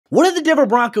What did the Denver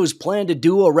Broncos plan to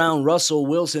do around Russell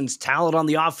Wilson's talent on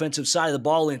the offensive side of the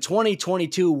ball in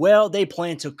 2022? Well, they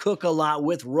plan to cook a lot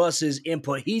with Russ's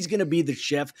input. He's going to be the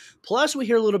chef. Plus, we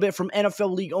hear a little bit from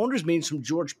NFL league owners meetings from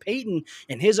George Paton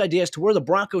and his ideas to where the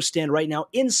Broncos stand right now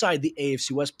inside the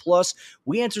AFC West. Plus,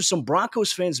 we answer some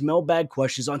Broncos fans' mailbag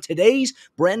questions on today's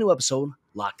brand new episode,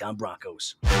 Locked On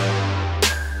Broncos.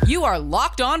 You are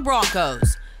Locked On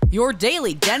Broncos, your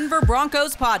daily Denver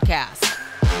Broncos podcast.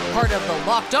 Part of the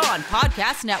Locked On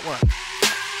Podcast Network.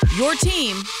 Your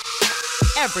team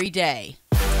every day.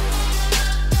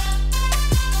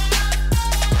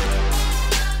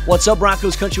 What's up,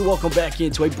 Broncos Country? Welcome back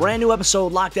into a brand new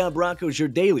episode, Locked On Broncos, your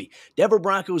daily Denver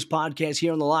Broncos podcast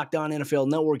here on the Locked On NFL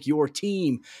Network, your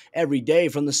team every day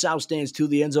from the South Stands to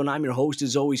the end zone. I'm your host,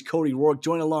 as always, Cody Roark,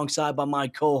 joined alongside by my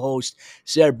co-host,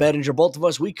 Sayre Bedinger. Both of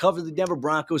us, we cover the Denver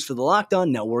Broncos for the Locked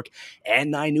On Network and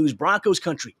 9 News. Broncos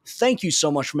Country, thank you so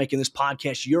much for making this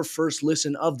podcast your first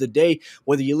listen of the day,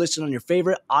 whether you listen on your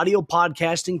favorite audio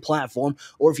podcasting platform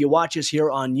or if you watch us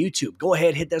here on YouTube. Go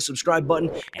ahead, hit that subscribe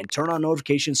button and turn on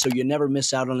notifications so you never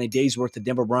miss out on a day's worth of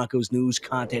Denver Broncos news,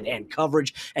 content, and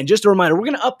coverage. And just a reminder, we're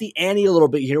going to up the ante a little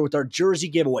bit here with our jersey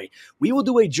giveaway. We will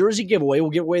do a jersey giveaway. We'll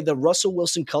give away the Russell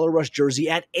Wilson Color Rush jersey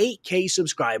at 8K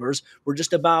subscribers. We're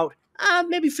just about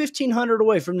maybe 1,500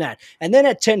 away from that. And then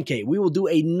at 10K, we will do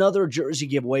another jersey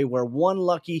giveaway where one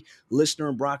lucky listener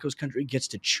in Broncos Country gets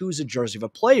to choose a jersey of a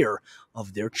player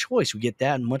of their choice. We get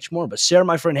that and much more. But Sayre,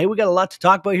 my friend, hey, we got a lot to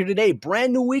talk about here today.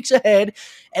 Brand new weeks ahead.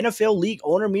 NFL league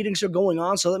owner meetings are going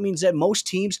on, so that means that most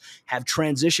teams have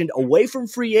transitioned away from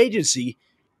free agency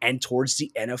and towards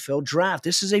the NFL draft.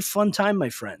 This is a fun time, my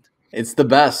friend. It's the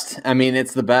best. I mean,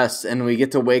 it's the best. And we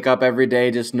get to wake up every day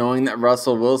just knowing that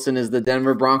Russell Wilson is the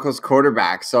Denver Broncos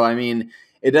quarterback. So, I mean,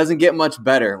 it doesn't get much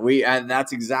better.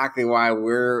 That's exactly why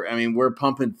we're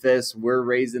pumping fists. We're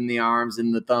raising the arms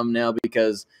in the thumbnail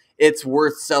because it's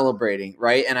worth celebrating,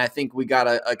 right? And I think we got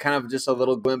a kind of just a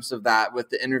little glimpse of that with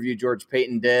the interview George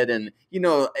Paton did. And,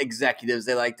 executives,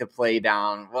 they like to play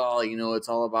down, well, it's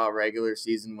all about regular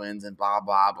season wins and blah,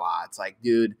 blah, blah. It's like,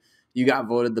 dude, you got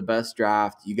voted the best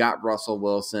draft. You got Russell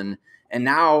Wilson. And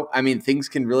now, things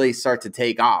can really start to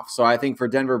take off. So I think for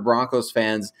Denver Broncos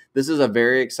fans, this is a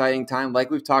very exciting time. Like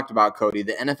we've talked about, Cody,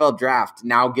 the NFL draft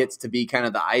now gets to be kind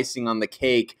of the icing on the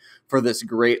cake for this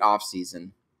great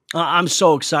offseason. I'm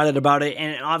so excited about it.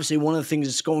 And obviously, one of the things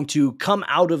that's going to come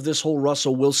out of this whole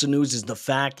Russell Wilson news is the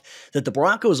fact that the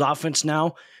Broncos offense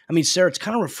now, Sayre, it's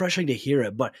kind of refreshing to hear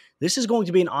it, but this is going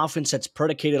to be an offense that's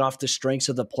predicated off the strengths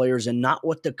of the players and not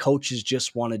what the coaches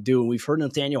just want to do. And we've heard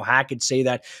Nathaniel Hackett say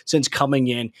that since coming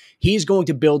in. He's going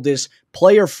to build this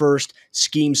player first,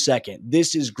 scheme second.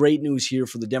 This is great news here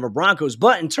for the Denver Broncos.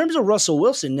 But in terms of Russell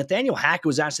Wilson, Nathaniel Hackett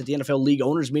was asked at the NFL league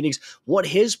owners meetings what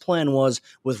his plan was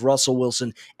with Russell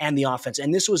Wilson and the offense.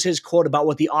 And this was his quote about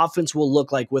what the offense will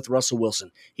look like with Russell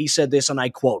Wilson. He said this, and I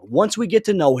quote, "Once we get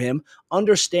to know him,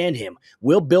 understand him,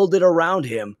 we'll build it around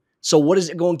him. So what is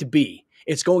it going to be?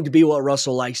 It's going to be what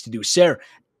Russell likes to do." Sayre,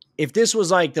 if this was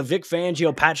like the Vic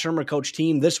Fangio, Pat Shurmur coach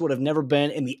team, this would have never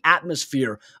been in the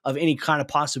atmosphere of any kind of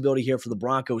possibility here for the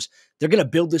Broncos. They're going to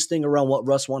build this thing around what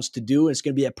Russ wants to do, and it's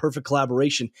going to be a perfect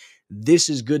collaboration. This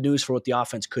is good news for what the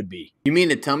offense could be. You mean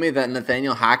to tell me that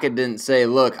Nathaniel Hackett didn't say,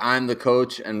 look, I'm the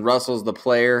coach and Russell's the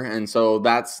player, and so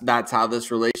that's how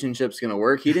this relationship's going to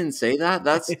work? He didn't say that?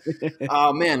 That's,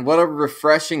 oh man, what a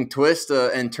refreshing twist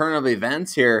and turn of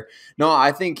events here. No,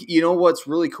 I think, what's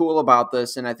really cool about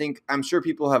this, and I'm sure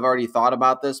people have already thought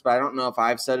about this, but I don't know if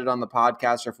I've said it on the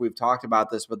podcast or if we've talked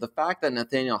about this, but the fact that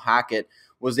Nathaniel Hackett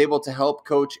was able to help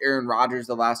coach Aaron Rodgers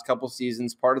the last couple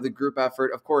seasons, part of the group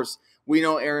effort. Of course, we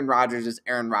know Aaron Rodgers is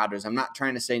Aaron Rodgers. I'm not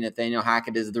trying to say Nathaniel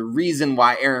Hackett is the reason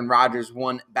why Aaron Rodgers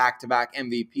won back-to-back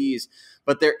MVPs,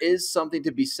 but there is something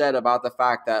to be said about the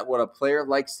fact that what a player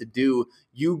likes to do,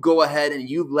 you go ahead and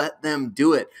you let them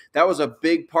do it. That was a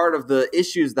big part of the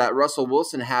issues that Russell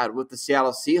Wilson had with the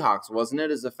Seattle Seahawks, wasn't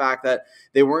it? Is the fact that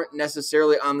they weren't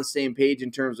necessarily on the same page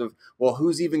in terms of, well,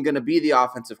 who's even going to be the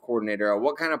offensive coordinator? Or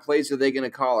what kind of plays are they going to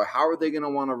call? Or how are they going to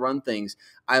want to run things?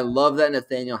 I love that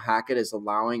Nathaniel Hackett is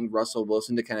allowing Russell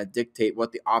Wilson to kind of dictate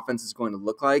what the offense is going to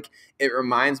look like. It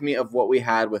reminds me of what we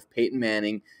had with Peyton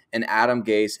Manning and Adam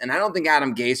Gase. And I don't think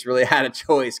Adam Gase really had a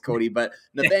choice, Cody, but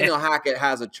Nathaniel Hackett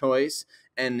has a choice,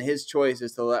 and his choice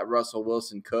is to let Russell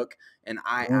Wilson cook, and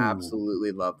I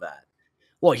absolutely love that.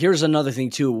 Well, here's another thing,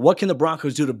 too. What can the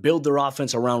Broncos do to build their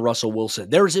offense around Russell Wilson?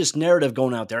 There's this narrative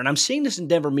going out there, and I'm seeing this in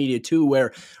Denver media, too,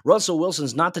 where Russell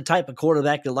Wilson's not the type of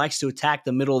quarterback that likes to attack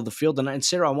the middle of the field. And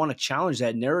Sayre, I want to challenge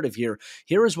that narrative here.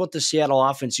 Here is what the Seattle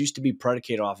offense used to be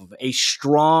predicated off of: a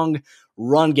strong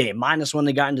run game. Minus when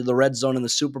they got into the red zone in the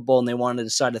Super Bowl and they wanted to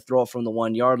decide to throw it from the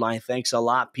 1-yard line. Thanks a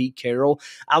lot, Pete Carroll.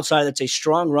 Outside, that's a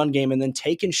strong run game and then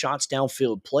taking shots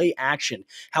downfield, play action.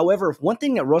 However, one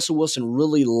thing that Russell Wilson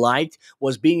really liked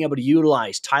was being able to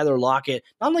utilize Tyler Lockett,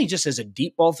 not only just as a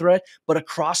deep ball threat, but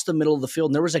across the middle of the field.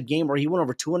 And there was a game where he went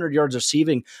over 200 yards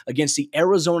receiving against the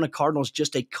Arizona Cardinals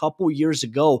just a couple years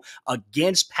ago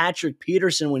against Patrick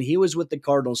Peterson when he was with the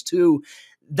Cardinals too.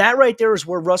 That right there is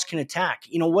where Russ can attack.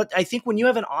 You know what? I think when you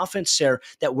have an offense, Sayre,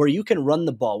 that where you can run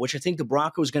the ball, which I think the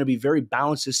Broncos are going to be very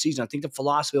balanced this season. I think the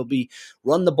philosophy will be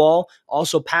run the ball,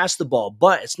 also pass the ball.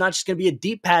 But it's not just going to be a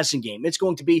deep passing game. It's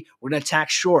going to be we're going to attack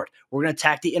short. We're going to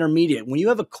attack the intermediate. When you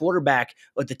have a quarterback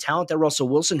with the talent that Russell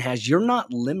Wilson has, you're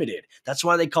not limited. That's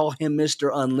why they call him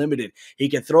Mr. Unlimited. He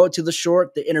can throw it to the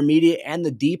short, the intermediate, and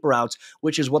the deep routes,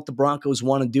 which is what the Broncos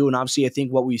want to do. And obviously, I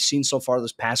think what we've seen so far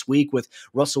this past week with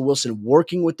Russell Wilson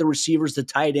working with the receivers, the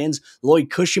tight ends, Lloyd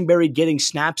Cushenberry getting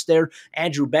snaps there,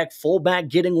 Andrew Beck, fullback,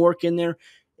 getting work in there.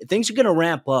 Things are going to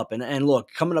ramp up. And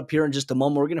look, coming up here in just a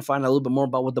moment, we're going to find out a little bit more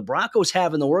about what the Broncos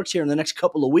have in the works here in the next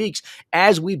couple of weeks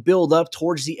as we build up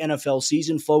towards the NFL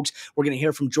season, folks. We're going to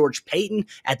hear from George Paton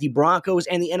at the Broncos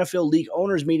and the NFL League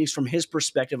owners meetings from his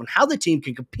perspective on how the team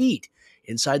can compete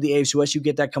inside the AFC West. You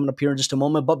get that coming up here in just a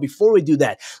moment. But before we do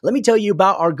that, let me tell you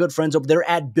about our good friends over there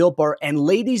at Built Bar. And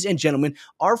ladies and gentlemen,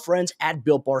 our friends at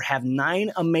Built Bar have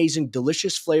 9 amazing,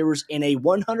 delicious flavors in a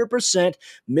 100%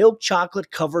 milk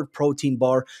chocolate covered protein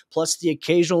bar, plus the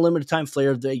occasional limited time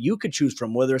flavor that you could choose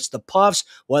from, whether it's the puffs,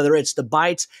 whether it's the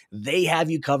bites, they have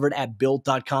you covered at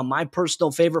Built.com. My personal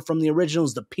favorite from the original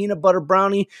is the peanut butter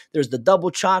brownie. There's the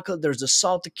double chocolate, there's the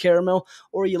salted caramel,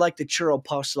 or you like the churro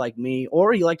puffs like me,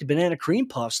 or you like the banana cream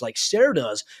puffs like Sayre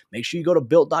does. Make sure you go to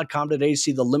Built.com today to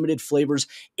see the limited flavors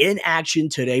in action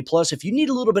today. Plus, if you need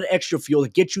a little bit of extra fuel to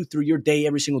get you through your day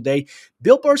every single day,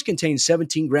 Built Bars contain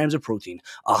 17 grams of protein,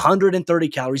 130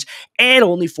 calories, and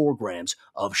only 4 grams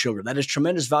of sugar. That is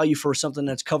tremendous value for something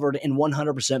that's covered in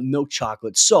 100% milk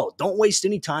chocolate. So don't waste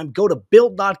any time. Go to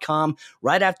Built.com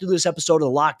right after this episode of the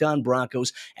Locked On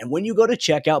Broncos. And when you go to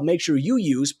checkout, make sure you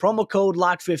use promo code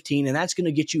LOCK15, and that's going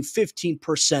to get you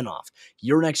 15% off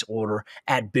your next order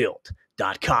at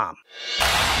Built.com.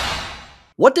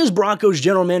 What does Broncos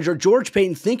general manager George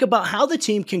Paton think about how the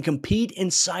team can compete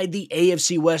inside the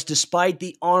AFC West despite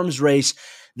the arms race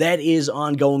that is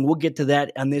ongoing? We'll get to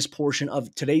that on this portion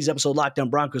of today's episode, Locked On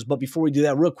Broncos. But before we do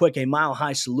that, real quick, a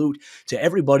mile-high salute to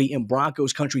everybody in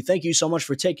Broncos country. Thank you so much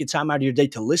for taking time out of your day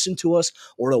to listen to us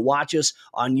or to watch us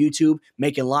on YouTube,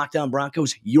 making Locked On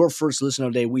Broncos your first listen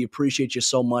of the day. We appreciate you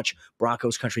so much,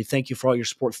 Broncos country. Thank you for all your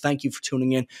support. Thank you for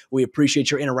tuning in. We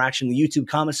appreciate your interaction in the YouTube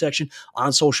comment section,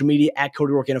 on social media, at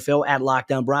Cody Roark NFL, at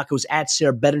Locked On Broncos, at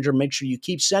Sayre Bedinger. Make sure you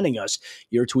keep sending us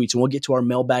your tweets, and we'll get to our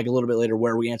mailbag a little bit later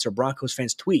where we answer Broncos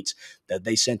fans' tweets that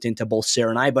they sent in to both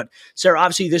Sayre and I. But Sayre,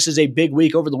 obviously this is a big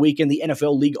week. Over the weekend, the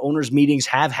NFL League owners meetings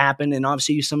have happened, and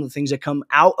obviously some of the things that come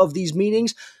out of these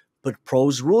meetings, but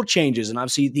pros rule changes. And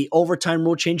obviously the overtime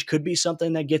rule change could be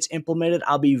something that gets implemented.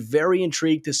 I'll be very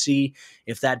intrigued to see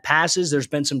if that passes. There's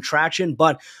been some traction,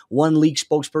 but one league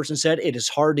spokesperson said it is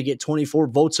hard to get 24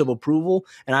 votes of approval.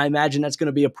 And I imagine that's going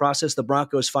to be a process the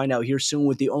Broncos find out here soon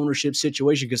with the ownership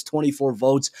situation, because 24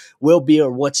 votes will be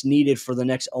what's needed for the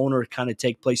next owner to kind of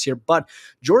take place here. But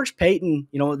George Paton,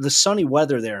 the sunny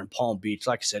weather there in Palm Beach,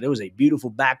 like I said, it was a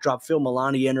beautiful backdrop. Phil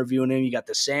Milani interviewing him. You got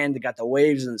the sand, you got the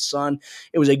waves and the sun.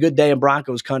 It was a good day in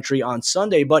Broncos country on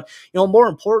Sunday. But, more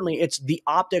importantly, it's the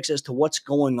optics as to what's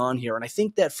going on here. And I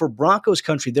think that for Broncos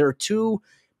country, there are 2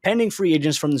 pending free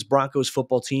agents from this Broncos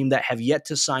football team that have yet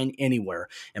to sign anywhere.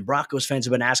 And Broncos fans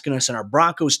have been asking us in our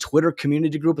Broncos Twitter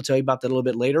community group, I'll tell you about that a little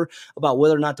bit later, about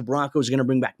whether or not the Broncos are going to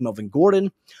bring back Melvin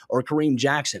Gordon or Kareem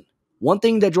Jackson. One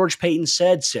thing that George Paton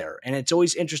said, Sayre, and it's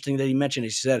always interesting that he mentioned, he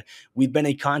said, we've been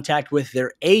in contact with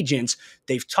their agents.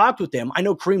 They've talked with them. I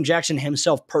know Kareem Jackson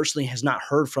himself personally has not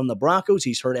heard from the Broncos.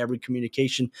 He's heard every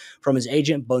communication from his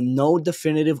agent, but no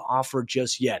definitive offer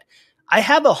just yet. I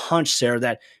have a hunch, Sayre,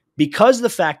 that because of the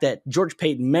fact that George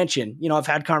Paton mentioned, I've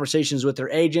had conversations with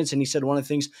their agents, and he said one of the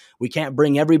things, we can't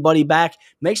bring everybody back,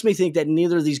 makes me think that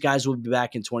neither of these guys will be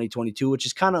back in 2022, which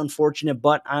is kind of unfortunate,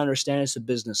 but I understand it's the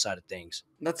business side of things.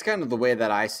 That's kind of the way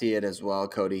that I see it as well,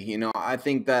 Cody. I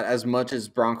think that as much as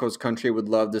Broncos country would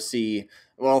love to see,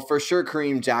 well, for sure,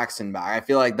 Kareem Jackson back, I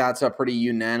feel like that's a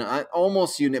pretty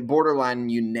borderline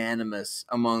unanimous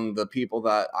among the people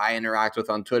that I interact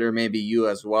with on Twitter, maybe you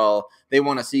as well. They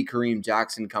want to see Kareem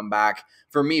Jackson come back.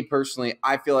 For me personally,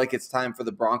 I feel like it's time for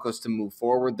the Broncos to move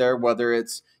forward there, whether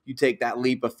it's, you take that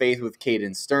leap of faith with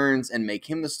Caden Stearns and make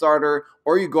him the starter,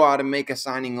 or you go out and make a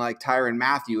signing like Tyrann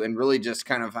Mathieu and really just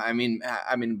kind of, I mean,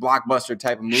 blockbuster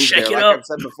type of move there. Like I've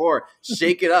said before,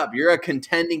 shake it up. You're a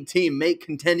contending team. Make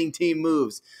contending team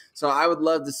moves. So I would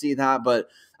love to see that, but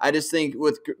I just think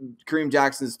with Kareem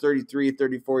Jackson's 33,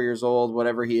 34 years old,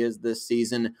 whatever he is this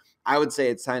season, I would say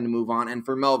it's time to move on. And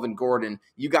for Melvin Gordon,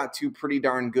 you got 2 pretty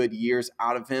darn good years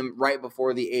out of him right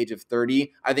before the age of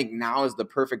 30. I think now is the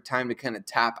perfect time to kind of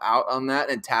tap out on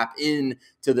that and tap in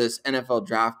to this NFL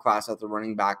draft class at the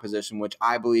running back position, which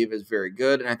I believe is very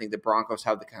good. And I think the Broncos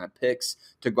have the kind of picks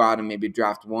to go out and maybe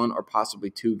draft 1 or possibly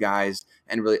 2 guys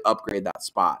and really upgrade that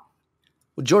spot.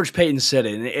 Well, George Paton said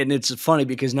it, and it's funny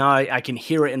because now I can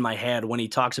hear it in my head when he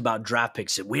talks about draft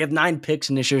picks. We have 9 picks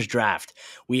in this year's draft.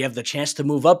 We have the chance to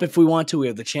move up if we want to. We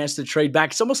have the chance to trade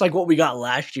back. It's almost like what we got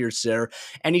last year, Sayre.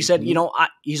 And he said,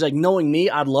 he's like, knowing me,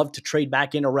 I'd love to trade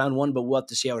back into round 1, but we'll have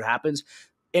to see how it happens.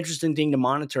 Interesting thing to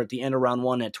monitor at the end of round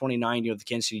 1 at 29, you have the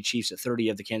Kansas City Chiefs. At 30, you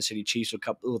have the Kansas City Chiefs with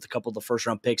a couple of the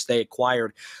first-round picks they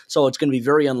acquired. So it's going to be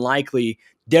very unlikely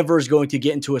Denver is going to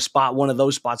get into a spot, one of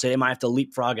those spots that they might have to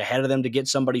leapfrog ahead of them to get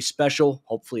somebody special,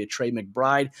 hopefully a Trey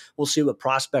McBride. We'll see what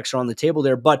prospects are on the table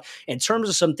there. But in terms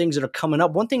of some things that are coming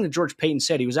up, one thing that George Paton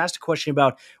said, he was asked a question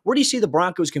about where do you see the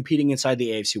Broncos competing inside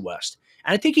the AFC West?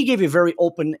 And I think he gave you a very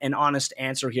open and honest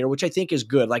answer here, which I think is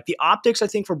good. Like the optics, I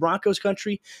think, for Broncos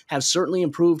country have certainly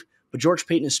improved. But George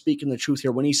Paton is speaking the truth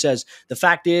here when he says the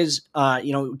fact is,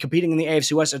 competing in the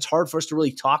AFC West, it's hard for us to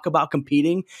really talk about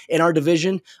competing in our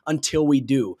division until we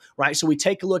do, right? So we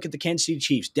take a look at the Kansas City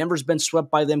Chiefs. Denver's been swept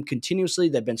by them continuously.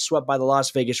 They've been swept by the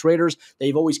Las Vegas Raiders.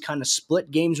 They've always kind of split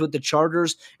games with the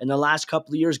Chargers in the last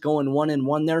couple of years, going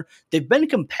 1-1 there. They've been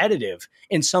competitive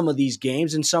in some of these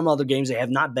games. In some other games, they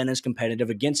have not been as competitive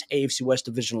against AFC West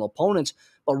divisional opponents.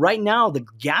 But right now, the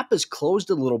gap is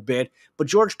closed a little bit. But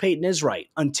George Paton is right.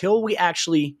 Until we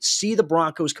actually see the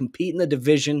Broncos compete in the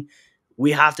division,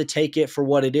 we have to take it for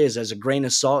what it is as a grain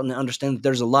of salt and understand that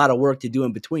there's a lot of work to do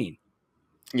in between.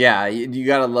 Yeah, you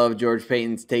got to love George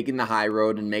Paton's taking the high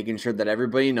road and making sure that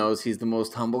everybody knows he's the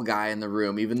most humble guy in the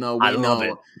room, even though we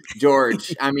know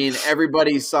George. I mean,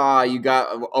 everybody saw you got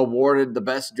awarded the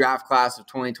best draft class of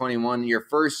 2021, your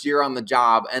first year on the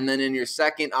job, and then in your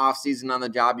second offseason on the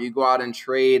job, you go out and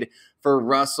trade for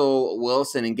Russell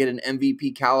Wilson and get an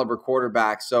MVP caliber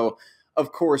quarterback. So,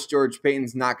 of course, George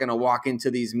Paton's not going to walk into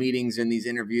these meetings and these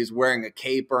interviews wearing a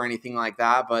cape or anything like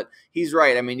that, but he's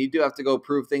right. I mean, you do have to go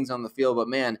prove things on the field, but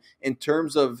man, in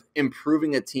terms of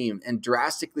improving a team and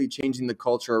drastically changing the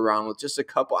culture around with just a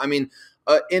couple, I mean,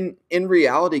 in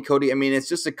reality, Cody, I mean, it's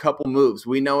just a couple moves.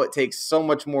 We know it takes so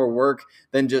much more work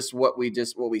than just what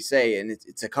we say, and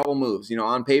it's a couple moves. You know,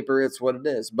 on paper, it's what it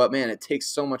is. But man, it takes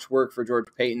so much work for George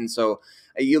Paton. So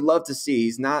you love to see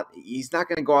he's not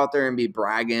going to go out there and be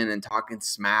bragging and talking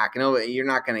smack. You know, you're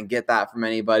not going to get that from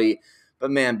anybody.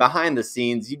 But man, behind the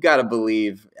scenes, you got to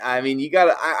believe. I mean,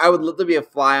 I would love to be a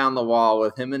fly on the wall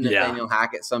with him and Nathaniel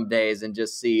Hackett some days and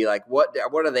just see like what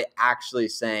are they actually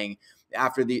saying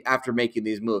after making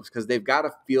these moves, because they've got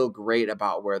to feel great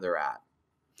about where they're at.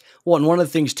 Well, and one of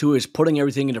the things, too, is putting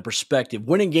everything into perspective.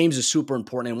 Winning games is super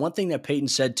important. And one thing that Paton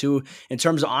said, too, in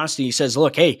terms of honesty, he says,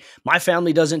 look, hey, my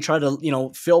family doesn't try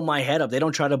to, fill my head up. They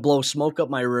don't try to blow smoke up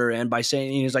my rear end by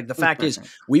saying, he's like, the fact is,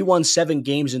 we won 7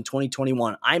 games in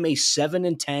 2021. I'm a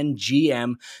 7-10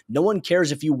 GM. No one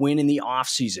cares if you win in the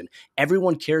offseason.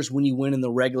 Everyone cares when you win in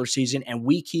the regular season, and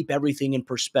we keep everything in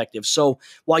perspective. So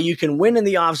while you can win in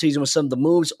the offseason with some of the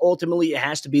moves, ultimately it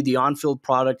has to be the on-field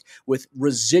product with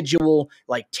residual,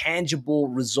 tangible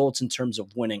results in terms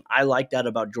of winning. I like that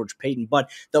about George Paton. But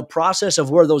the process of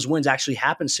where those wins actually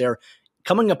happen, Sayre,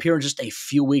 coming up here in just a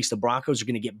few weeks, the Broncos are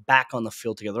going to get back on the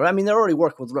field together. I mean, they're already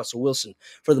working with Russell Wilson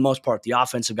for the most part, the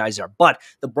offensive guys there. But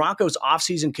the Broncos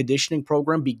offseason conditioning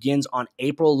program begins on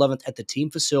April 11th at the team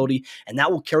facility, and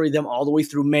that will carry them all the way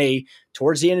through May,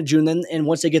 towards the end of June. And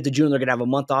once they get to June, they're going to have a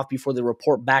month off before they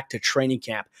report back to training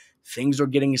camp. Things are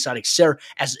getting exciting. Sayre,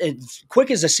 as quick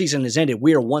as the season has ended,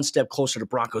 we are one step closer to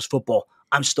Broncos football.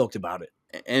 I'm stoked about it.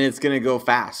 And it's going to go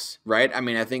fast, right? I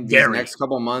mean, I think these next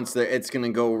couple months, it's going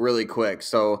to go really quick.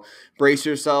 So brace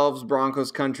yourselves,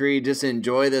 Broncos country. Just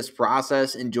enjoy this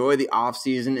process. Enjoy the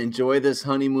offseason. Enjoy this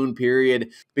honeymoon period,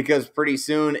 because pretty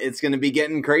soon it's going to be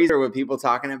getting crazier with people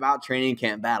talking about training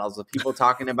camp battles, with people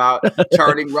talking about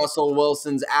charting Russell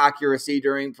Wilson's accuracy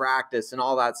during practice and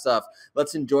all that stuff.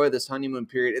 Let's enjoy this honeymoon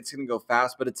period. It's going to go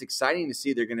fast, but it's exciting to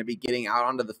see they're going to be getting out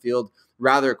onto the field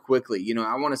rather quickly.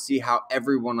 I want to see how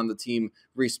everyone on the team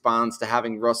responds to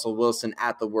having Russell Wilson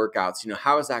at the workouts.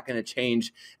 How is that going to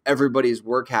change everybody's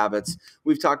work habits?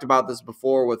 We've talked about this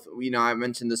before with, I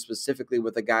mentioned this specifically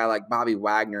with a guy like Bobby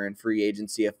Wagner in free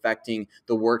agency affecting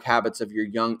the work habits of your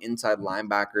young inside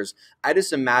linebackers. I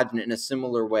just imagine it in a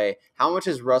similar way. How much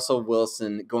is Russell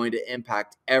Wilson going to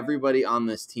impact everybody on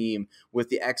this team with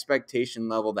the expectation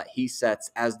level that he sets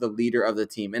as the leader of the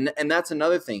team? And that's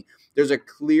another thing. There's a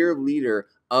clear leader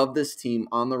of this team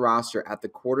on the roster at the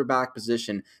quarterback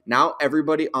position. Now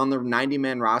everybody on the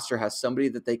 90-man roster has somebody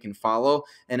that they can follow,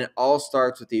 and it all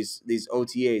starts with these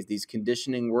OTAs, these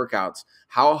conditioning workouts.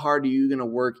 How hard are you going to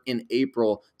work in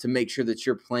April to make sure that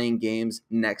you're playing games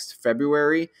next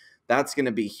February? That's going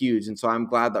to be huge, and so I'm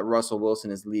glad that Russell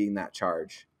Wilson is leading that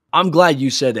charge. I'm glad you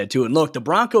said that too. And look, the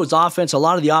Broncos offense, a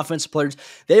lot of the offensive players,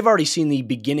 they've already seen the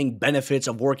beginning benefits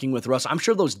of working with Russ. I'm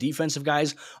sure those defensive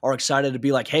guys are excited to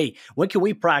be like, hey, when can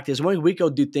we practice? When can we go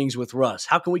do things with Russ?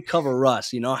 How can we cover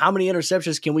Russ? How many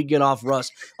interceptions can we get off Russ?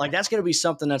 Like, that's going to be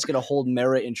something that's going to hold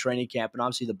merit in training camp, and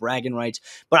obviously the bragging rights.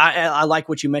 But I like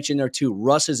what you mentioned there too.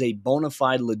 Russ is a bona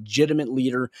fide, legitimate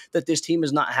leader that this team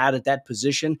has not had at that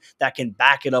position that can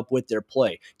back it up with their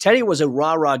play. Teddy was a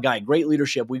rah-rah guy, great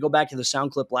leadership. We go back to the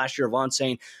sound clip last year of Vaughn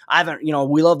saying,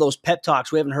 we love those pep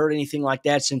talks. We haven't heard anything like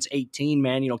that since 2018,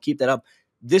 man. Keep that up.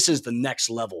 This is the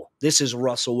next level. This is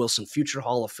Russell Wilson, future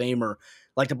Hall of Famer.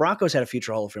 Like the Broncos had a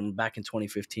future Hall of Famer back in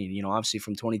 2015. Obviously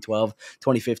from 2012,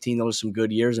 2015, those were some good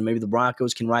years, and maybe the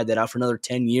Broncos can ride that out for another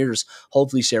 10 years,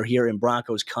 hopefully, Sayre, here in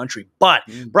Broncos Country. But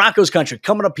Broncos Country,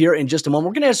 coming up here in just a moment,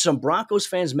 we're going to ask some Broncos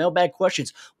fans mailbag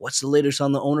questions. What's the latest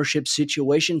on the ownership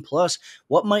situation? Plus,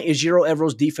 what might Ejiro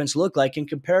Evero's defense look like in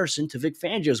comparison to Vic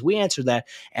Fangio's? We answer that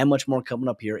and much more coming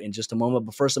up here in just a moment.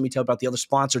 But first, let me tell you about the other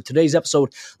sponsor. Today's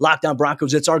episode, Locked On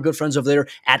Broncos. It's our good friends over there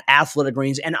at Athletic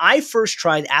Greens. And I first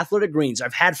tried Athletic Greens.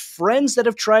 I've had friends that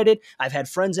have tried it. I've had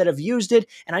friends that have used it,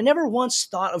 and I never once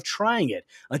thought of trying it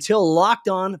until Locked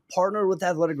On partnered with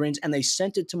Athletic Greens, and they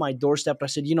sent it to my doorstep. I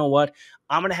said, you know what?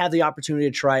 I'm going to have the opportunity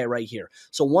to try it right here.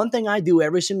 So one thing I do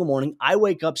every single morning, I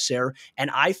wake up, Sayre, and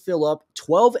I fill up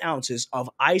 12 ounces of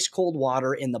ice cold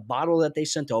water in the bottle that they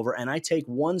sent over, and I take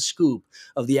one scoop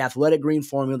of the Athletic Green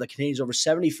formula that contains over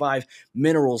 75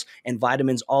 minerals and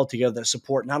vitamins altogether that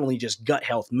support not only just gut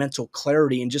health, mental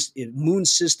clarity, and just immune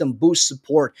system boost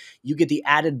support. You get the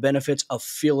added benefits of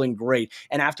feeling great.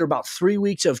 And after about 3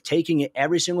 weeks of taking it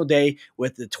every single day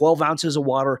with the 12 ounces of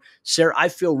water, Sayre, I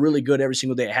feel really good every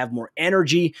single day. I have more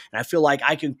energy, and I feel like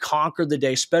I can conquer the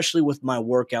day, especially with my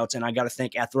workouts, and I got to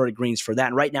thank Athletic Greens for that.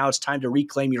 And right now, it's time to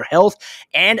reclaim your health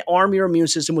and arm your immune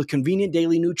system with convenient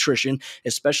daily nutrition,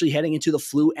 especially heading into the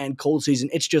flu and cold season.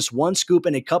 It's just one scoop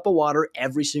in a cup of water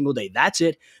every single day. That's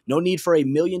it. No need for a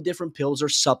million different pills or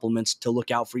supplements to look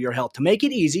out for your health. To make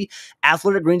it easy,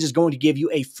 Athletic Greens is going to give you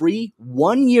a free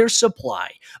 1-year supply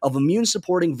of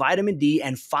immune-supporting vitamin D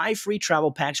and 5 free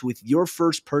travel packs with your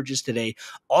first purchase today.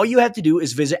 All you have to do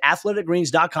is visit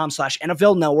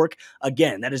athleticgreens.com/NFL Network.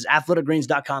 Again, that is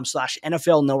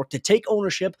athleticgreens.com/NFL Network to take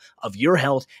ownership of your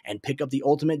health and pick up the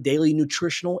ultimate daily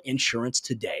nutritional insurance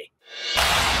today.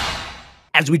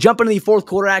 As we jump into the fourth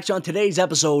quarter action on today's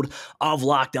episode of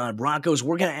Locked On Broncos,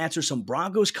 we're going to answer some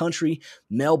Broncos Country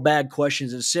mailbag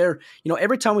questions. And Sayre,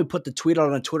 every time we put the tweet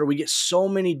out on Twitter, we get so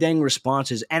many dang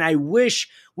responses. And I wish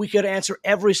we could answer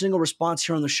every single response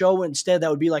here on the show. Instead, that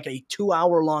would be like a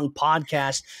 2-hour-long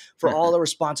podcast for all the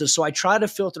responses. So I try to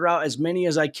filter out as many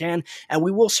as I can, and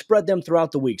we will spread them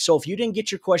throughout the week. So if you didn't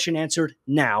get your question answered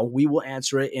now, we will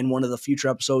answer it in one of the future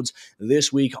episodes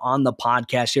this week on the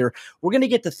podcast here. We're going to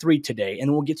get to 3 today,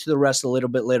 and we'll get to the rest a little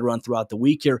bit later on throughout the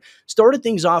week here. Started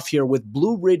things off here with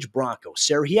Blue Ridge Broncos.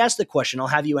 Sayre, he asked the question. I'll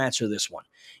have you answer this one.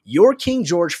 Your King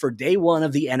George for day 1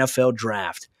 of the NFL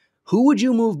draft. Who would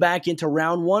you move back into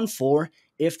round 1 for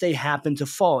if they happen to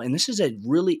fall? And this is a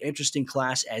really interesting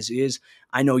class as is.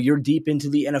 I know you're deep into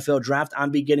the NFL draft.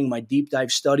 I'm beginning my deep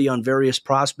dive study on various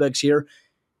prospects here.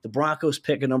 The Broncos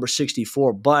pick at number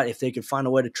 64, but if they could find a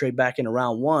way to trade back into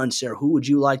round 1, Sayre, who would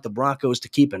you like the Broncos to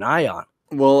keep an eye on?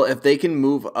 Well, if they can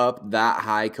move up that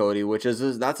high, Cody,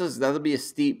 that'll be a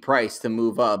steep price to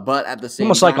move up, but at the same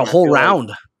almost time, like a whole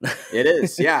round. It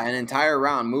is, yeah, an entire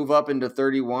round. Move up into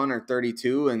 31 or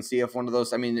 32 and see if one of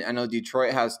those. I mean, I know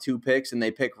Detroit has 2 picks and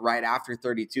they pick right after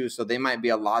 32, so they might be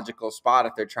a logical spot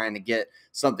if they're trying to get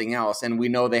something else. And we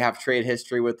know they have trade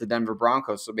history with the Denver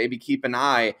Broncos, so maybe keep an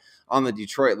eye on the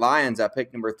Detroit Lions at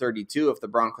pick number 32 if the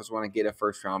Broncos want to get a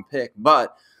first-round pick.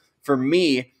 But for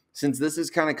me, since this is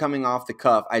kind of coming off the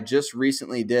cuff, I just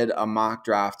recently did a mock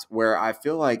draft where I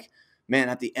feel like man,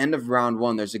 at the end of round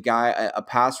one, there's a guy, a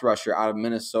pass rusher out of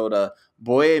Minnesota,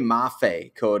 Boye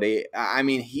Mafe, Cody. I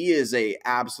mean, he is a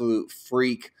absolute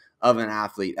freak of an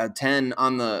athlete, a 10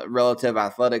 on the relative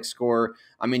athletic score.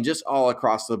 I mean, just all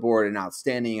across the board, an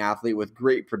outstanding athlete with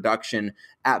great production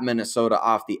at Minnesota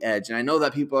off the edge. And I know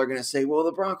that people are going to say, well,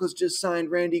 the Broncos just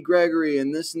signed Randy Gregory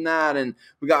and this and that, and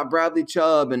we got Bradley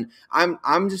Chubb. And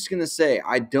I'm just going to say,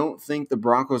 I don't think the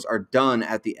Broncos are done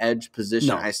at the edge position.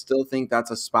 No. I still think that's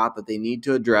a spot that they need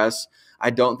to address. I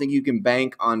don't think you can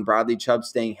bank on Bradley Chubb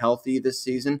staying healthy this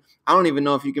season. I don't even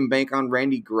know if you can bank on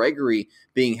Randy Gregory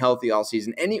being healthy all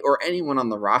season, or anyone on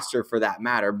the roster for that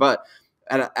matter. But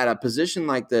at a position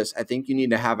like this, I think you need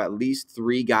to have at least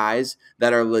 3 guys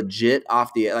that are legit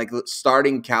off the, like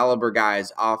starting caliber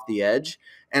guys off the edge.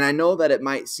 And I know that it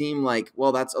might seem like,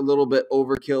 well, that's a little bit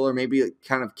overkill or maybe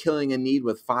kind of killing a need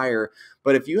with fire.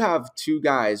 But if you have two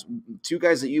guys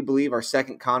that you believe are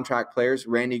second contract players,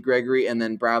 Randy Gregory and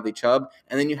then Bradley Chubb,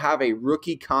 and then you have a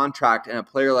rookie contract and a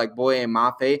player like Boye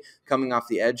Mafe coming off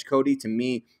the edge, Cody, to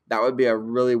me, that would be a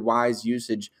really wise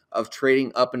usage of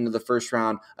trading up into the first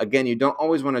round. Again, you don't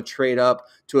always want to trade up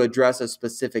to address a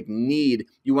specific need.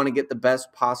 You want to get the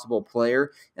best possible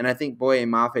player. And I think Boye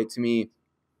Mafe, to me,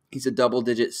 he's a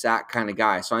double-digit sack kind of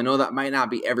guy. So I know that might not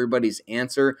be everybody's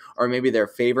answer or maybe their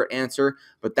favorite answer,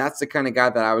 but that's the kind of guy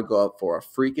that I would go up for, a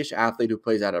freakish athlete who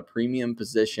plays at a premium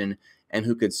position and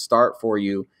who could start for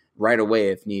you right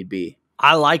away if need be.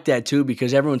 I like that too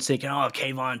because everyone's thinking, oh,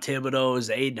 Kayvon Thibodeau is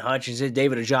Aiden Hutchinson,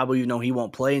 David Ojabo, even though he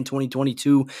won't play in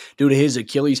 2022 due to his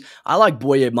Achilles. I like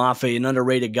Boye Mafe, an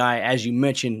underrated guy. As you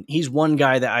mentioned, he's one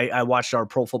guy that I watched our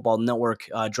Pro Football Network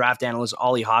draft analyst,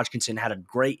 Ollie Hodgkinson, had a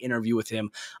great interview with him.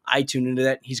 I tuned into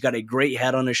that. He's got a great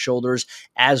head on his shoulders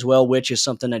as well, which is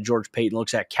something that George Paton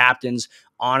looks at. Captains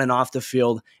on and off the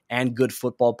field and good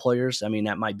football players. I mean,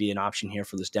 that might be an option here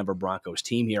for this Denver Broncos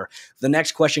team here. The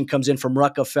next question comes in from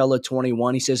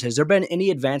Ruckafella21. He says, has there been any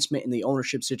advancement in the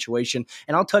ownership situation?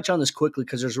 And I'll touch on this quickly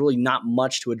because there's really not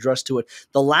much to address to it.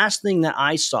 The last thing that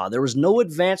I saw, there was no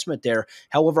advancement there.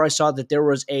 However, I saw that there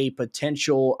was a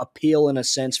potential appeal in a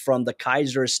sense from the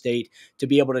Kaiser estate to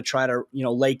be able to try to,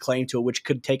 lay claim to it, which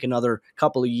could take another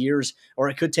couple of years or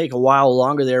it could take a while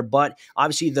longer there. But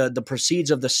obviously the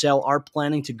proceeds of the sale are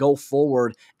planning to go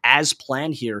forward as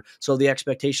planned here. So the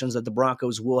expectations that the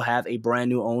Broncos will have a brand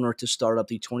new owner to start up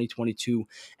the 2022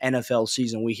 NFL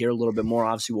season. We hear a little bit more.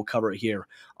 Obviously, we'll cover it here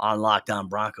on Locked On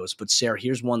Broncos. But Sayre,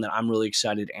 here's one that I'm really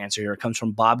excited to answer here. It comes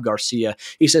from Bob Garcia.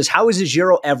 He says, how is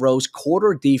Ejiro Evero's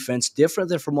quarter defense different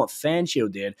than from what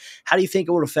Fangio did? How do you think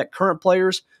it would affect current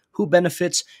players? Who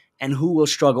benefits? And who will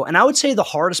struggle? And I would say the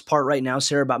hardest part right now,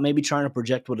 Sayre, about maybe trying to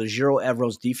project what Ejiro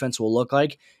Evero's defense will look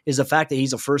like is the fact that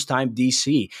he's a first-time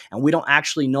DC, and we don't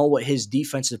actually know what his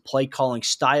defensive play calling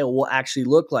style will actually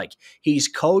look like. He's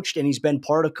coached, and he's been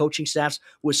part of coaching staffs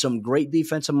with some great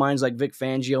defensive minds like Vic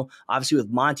Fangio, obviously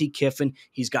with Monty Kiffin.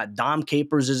 He's got Dom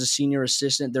Capers as a senior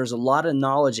assistant. There's a lot of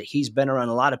knowledge that he's been around,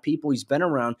 a lot of people he's been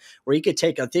around, where he could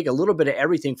take, I think, a little bit of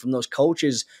everything from those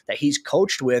coaches that he's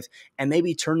coached with and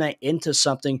maybe turn that into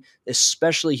something,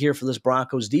 especially here for this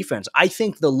Broncos defense. I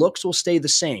think the looks will stay the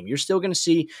same. You're still going to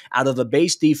see out of the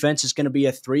base defense, it's going to be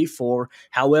a 3-4.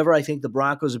 However, I think the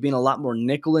Broncos have been a lot more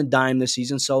nickel and dime this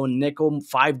season. So in nickel,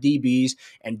 5 DBs,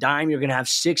 and dime, you're going to have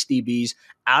 6 DBs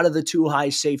out of the 2 high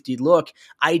safety look.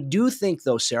 I do think,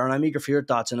 though, Sayre, and I'm eager for your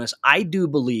thoughts on this, I do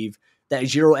believe that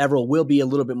Ejiro Evero will be a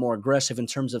little bit more aggressive in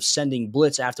terms of sending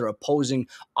blitz after opposing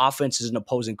offenses and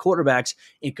opposing quarterbacks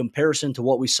in comparison to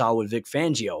what we saw with Vic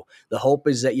Fangio. The hope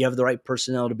is that you have the right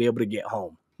personnel to be able to get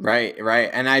home. Right.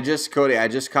 And Cody, I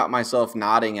just caught myself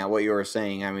nodding at what you were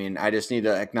saying. I mean, I just need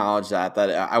to acknowledge that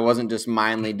I wasn't just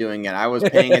mindly doing it. I was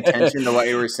paying attention to what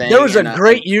you were saying. There was a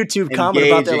great YouTube comment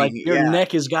about that, like, your yeah.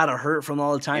 neck has got to hurt from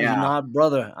all the time you nod,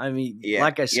 brother. I mean,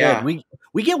 like I said,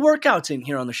 we get workouts in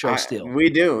here on the show still. We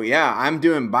do, yeah. I'm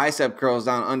doing bicep curls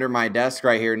down under my desk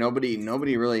right here. Nobody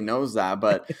really knows that.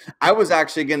 But I was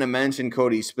actually going to mention,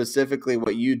 Cody, specifically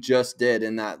what you just did,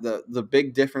 and that the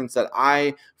big difference that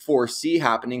I foresee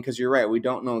happening, because you're right, we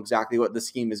don't know exactly what the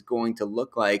scheme is going to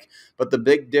look like, but the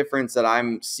big difference that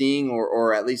I'm seeing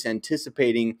or at least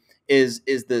anticipating is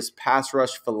this pass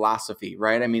rush philosophy,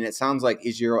 right? I mean, it sounds like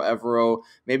Ejiro Evero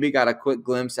maybe got a quick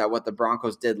glimpse at what the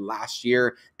Broncos did last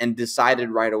year and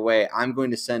decided right away, I'm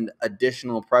going to send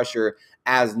additional pressure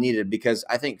as needed, because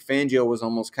I think Fangio was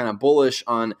almost kind of bullish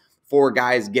on 4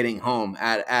 guys getting home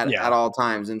at all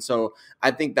times. And so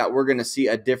I think that we're going to see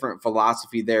a different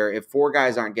philosophy there. If 4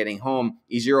 guys aren't getting home,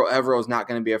 Ejiro Evero is not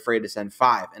going to be afraid to send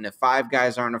 5. And if 5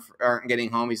 guys aren't getting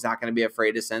home, he's not going to be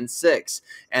afraid to send 6.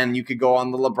 And you could go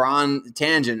on the LeBron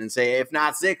tangent and say, if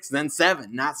not 6, then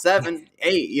 7, not 7,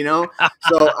 8, you know?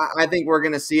 So I think we're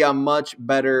going to see a much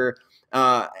better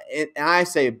and I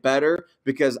say better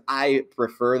because I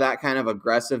prefer that kind of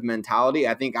aggressive mentality.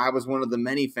 I think I was one of the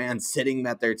many fans sitting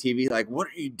at their TV like, what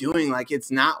are you doing? Like,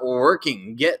 it's not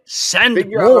working.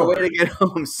 Figure out a way to get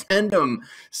home. Send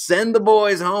the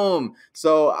boys home.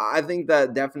 So I think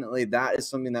that definitely that is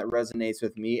something that resonates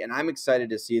with me, and I'm excited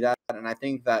to see that. And I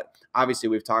think that obviously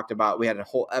we had a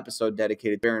whole episode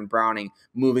dedicated to Baron Browning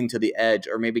moving to the edge,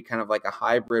 or maybe kind of like a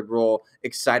hybrid role.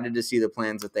 Excited to see the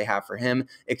plans that they have for him.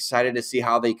 Excited to see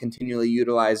how they continually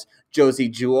utilize Josie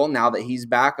Jewell now that he's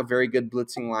back, a very good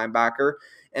blitzing linebacker.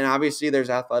 And obviously there's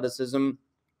athleticism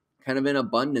kind of in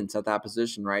abundance at that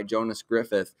position, right? Jonas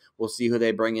Griffith. We'll see who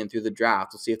they bring in through the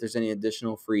draft. We'll see if there's any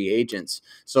additional free agents.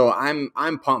 So I'm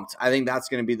pumped. I think that's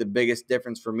going to be the biggest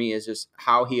difference for me, is just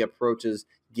how he approaches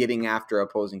getting after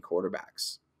opposing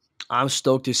quarterbacks. I'm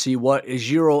stoked to see what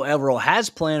Ejiro Evero has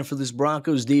planned for this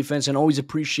Broncos defense, and always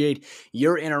appreciate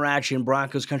your interaction,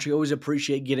 Broncos Country. Always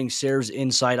appreciate getting Sayre's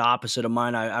insight opposite of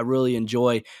mine. I really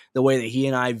enjoy the way that he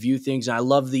and I view things, and I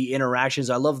love the interactions.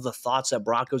 I love the thoughts that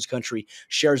Broncos Country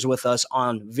shares with us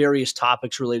on various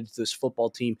topics related to this football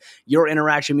team. Your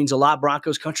interaction means a lot,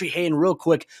 Broncos Country. Hey, and real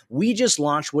quick, we just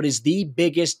launched what is the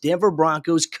biggest Denver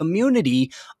Broncos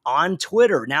community on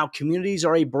Twitter. Now, communities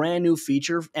are a brand new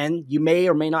feature, and you may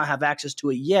or may not have access to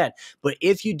it yet, but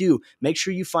if you do, make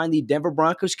sure you find the Denver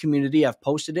Broncos community. I've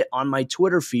posted it on my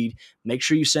Twitter feed. Make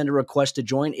sure you send a request to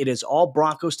join. It is all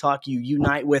Broncos talk. You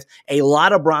unite with a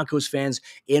lot of Broncos fans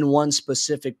in one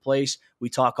specific place. We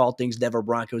talk all things Denver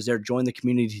Broncos there. Join the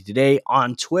community today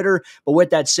on Twitter. But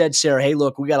with that said, Sayre, hey,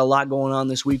 look, we got a lot going on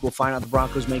this week. We'll find out the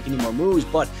Broncos make any more moves.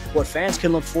 But what fans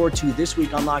can look forward to this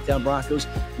week on Lockdown Broncos,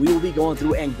 we will be going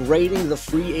through and grading the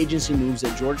free agency moves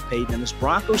that George Paton and this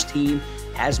Broncos team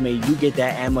has made. You get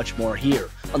that and much more here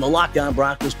on the Lockdown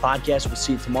Broncos podcast. We'll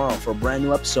see you tomorrow for a brand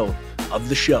new episode of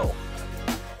the show.